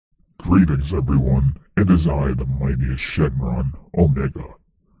Greetings everyone, it is I, the mightiest Shenron, Omega,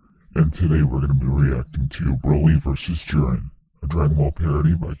 and today we're going to be reacting to BROLY vs. JIREN, a Dragon Ball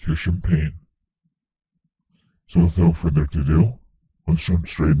parody by Pain. So without further ado, let's jump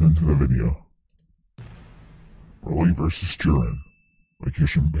straight into the video. BROLY vs. JIREN by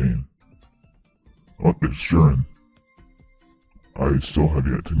Pain. Oh, it's JIREN. I still have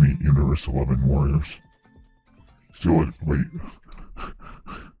yet to meet Universe 11 warriors. Wait.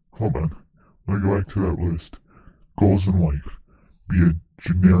 Hold on. Let me go back to that list. Goals in life. Be a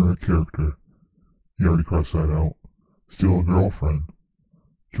generic character. You already crossed that out. Steal a girlfriend.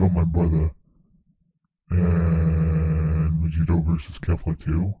 Kill my brother. And Vegito versus Kefla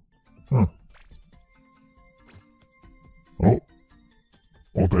 2. Huh.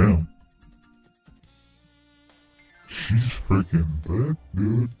 Oh damn. She's freaking thick,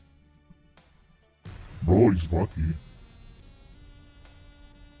 dude. Broly's lucky.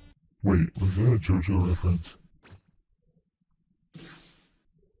 Wait, was that a JoJo reference?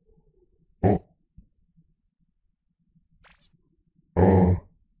 Oh.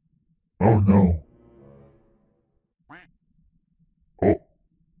 Oh no. Oh.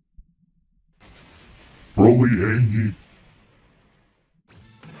 Broly Angie.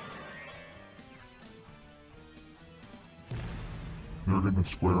 They're gonna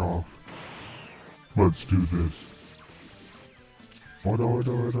square off. Let's do this.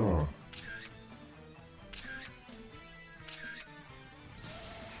 Oda.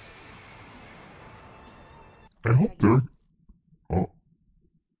 I hope they're...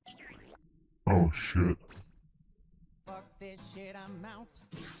 Oh shit. Fuck this shit, I'm out.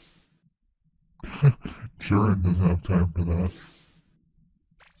 JIREN doesn't have time for that.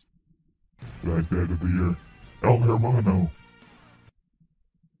 Baghdad of the year. El Hermano.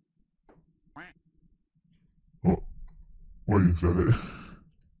 Oh, wait, is that it?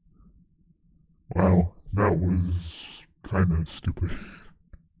 Wow, that was kinda stupid.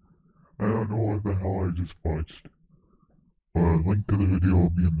 I don't know what the hell I just watched. But a link to the video will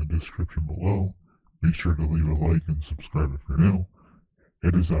be in the description below. Be sure to leave a like and subscribe if you're new.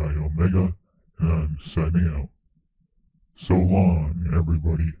 It is I, Omega, and I'm signing out. So long,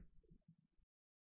 everybody.